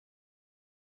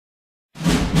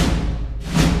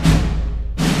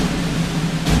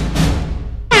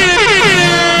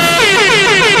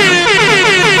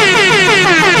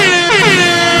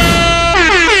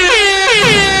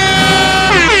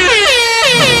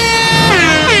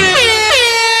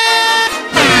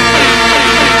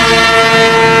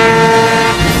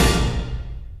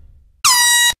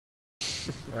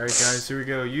guys, here we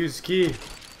go. Use key.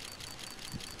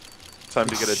 Time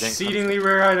to get a Dank. Exceedingly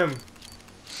rare item.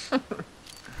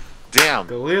 Damn.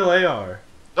 Galil AR.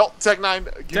 No, Tech 9.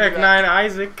 Tech 9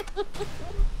 Isaac.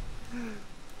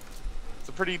 It's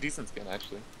a pretty decent skin,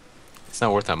 actually. It's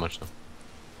not worth that much though.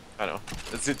 I know.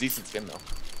 It's a decent skin though.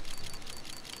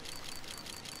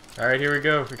 Alright, here we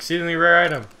go. Exceedingly rare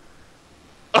item.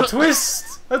 A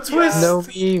twist! A twist! No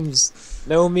memes.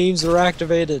 No memes were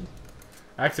activated.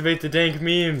 Activate the dank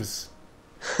memes.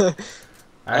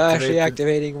 Actually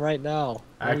activating right now.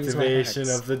 Activation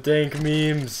of the dank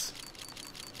memes.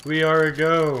 We are a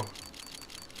go.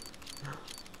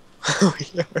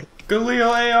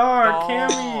 Galil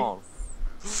AR,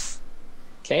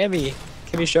 Cammy.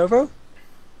 Cammy Shovo?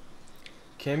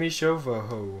 Cammy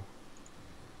Shovo.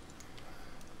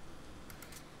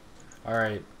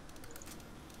 Alright.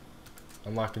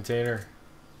 Unlock container.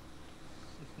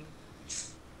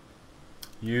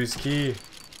 Use key.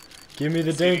 Give me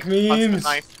the dank memes.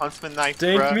 Huntsman knife,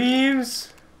 Dank bruh.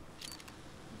 memes.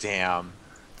 Damn.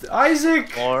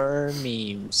 Isaac. More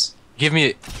memes. Give me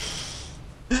it.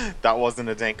 That wasn't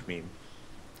a dank meme.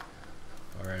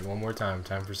 Alright, one more time.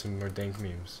 Time for some more dank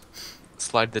memes.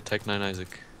 Slide the Tech 9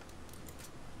 Isaac.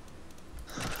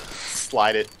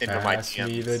 Slide it into my Pass DMs.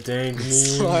 me the dank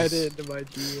memes. Slide it into my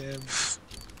DM.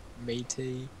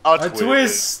 Matey. A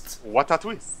twist. What a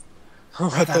twist.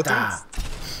 What a twist.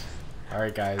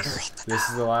 Alright guys, this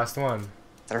is the last one.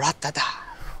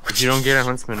 If you don't get a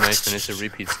Huntsman knife and it's a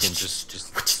repeat skin, just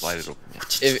slide it open.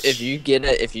 If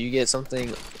you get something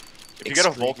If you get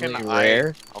a Vulcan,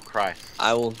 rare, I'll cry.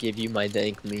 I will give you my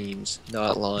dank memes.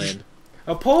 Not lying.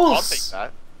 A pulse! I'll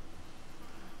take that.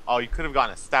 Oh, you could have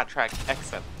gotten a Stat Track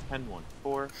XM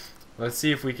 1014. Let's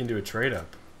see if we can do a trade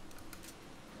up.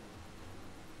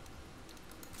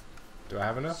 Do I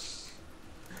have enough?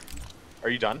 Are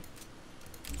you done?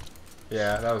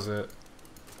 Yeah, that was it.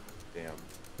 Damn.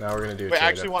 Now we're gonna do a Wait, trade I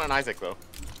actually up. want an Isaac though.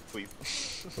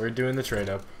 Please. We're doing the trade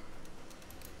up.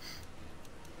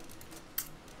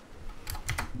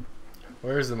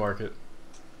 Where is the market?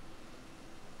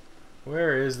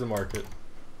 Where is the market?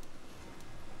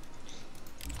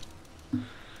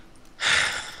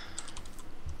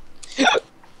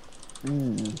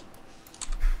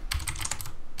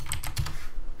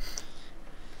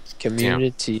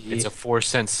 Community. Damn. It's a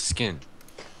 4-cent skin.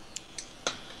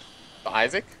 The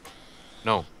Isaac?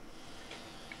 No,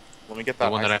 Let me get that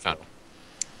the one that I Isaac, found. though.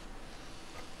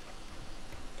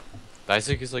 The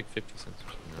Isaac is like 50 cents.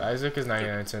 Or something. The Isaac is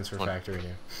 99 cents for 20. factory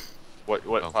new. What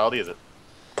Oh. quality is it?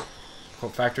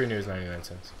 Well, factory new is 99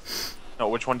 cents. No,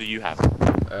 which one do you have?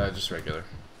 Just regular.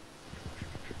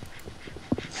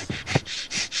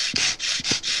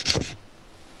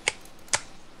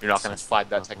 You're not gonna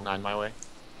slide that Tech 9 my way?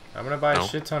 I'm gonna buy No. a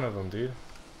shit ton of them, dude.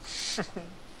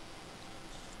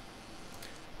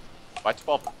 Buy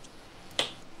 12.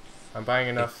 I'm buying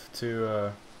enough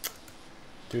to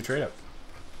do a trade up.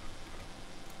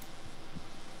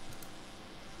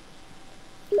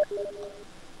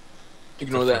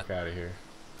 Ignore that. Fuck out of here.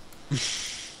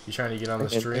 You trying to get on the I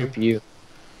can stream? help you.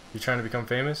 You trying to become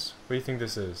famous? What do you think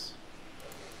this is?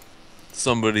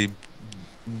 Somebody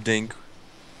dink.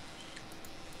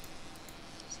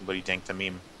 Somebody danked a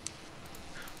meme.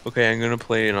 Okay, I'm gonna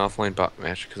play an offline bot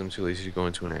match because I'm too lazy to go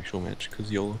into an actual match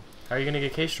because YOLO. How are you gonna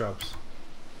get case drops?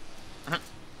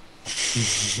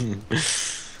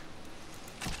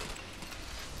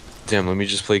 Damn, let me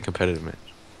just play a competitive match.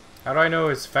 How do I know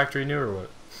it's factory new or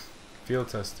what? Field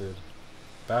tested.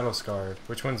 Battle scarred.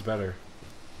 Which one's better?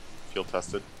 Field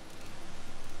tested.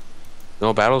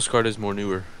 No, Battle Scarred is more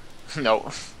newer.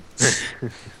 No.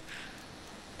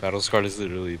 Battle Scarred is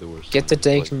literally the worst. Get the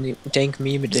one. dank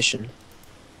meme edition.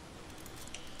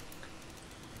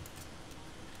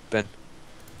 Ben.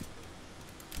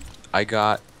 I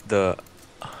got the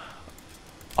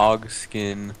Og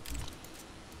skin,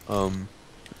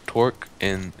 Torque,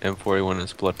 and M4A1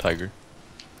 as Blood Tiger.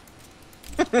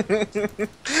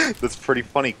 That's pretty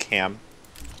funny, Cam.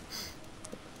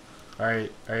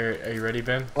 Alright, are you ready,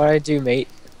 Ben? What I do, mate?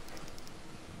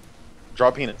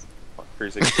 Draw penis. For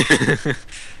your sake.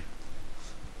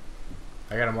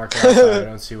 I gotta mark it outside. I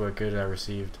don't see what good I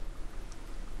received.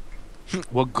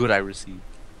 What good I received.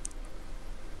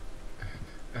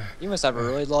 You must have a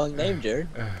really long name, Jared.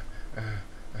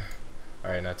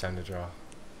 Alright, now time to draw.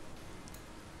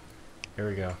 Here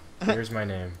we go. Here's my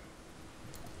name.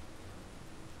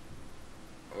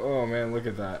 Oh man, look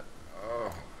at that.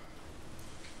 Oh.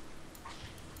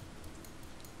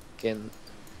 Getting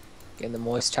the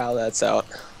moist towelettes out.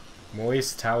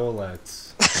 Moist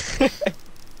towelettes.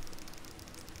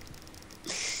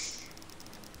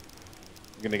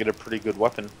 You're gonna get a pretty good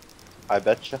weapon. I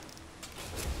betcha.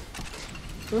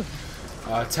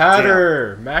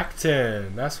 Tatter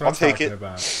Mac-10. That's what I'll I'm take talking it.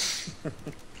 about.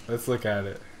 Let's look at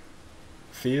it.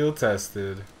 Field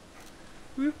tested.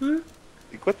 Whoop, whoop.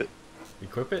 Equip it.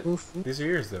 Equip it? Oof. These are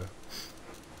yours,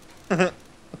 though.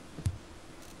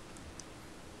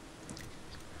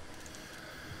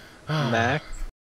 Mac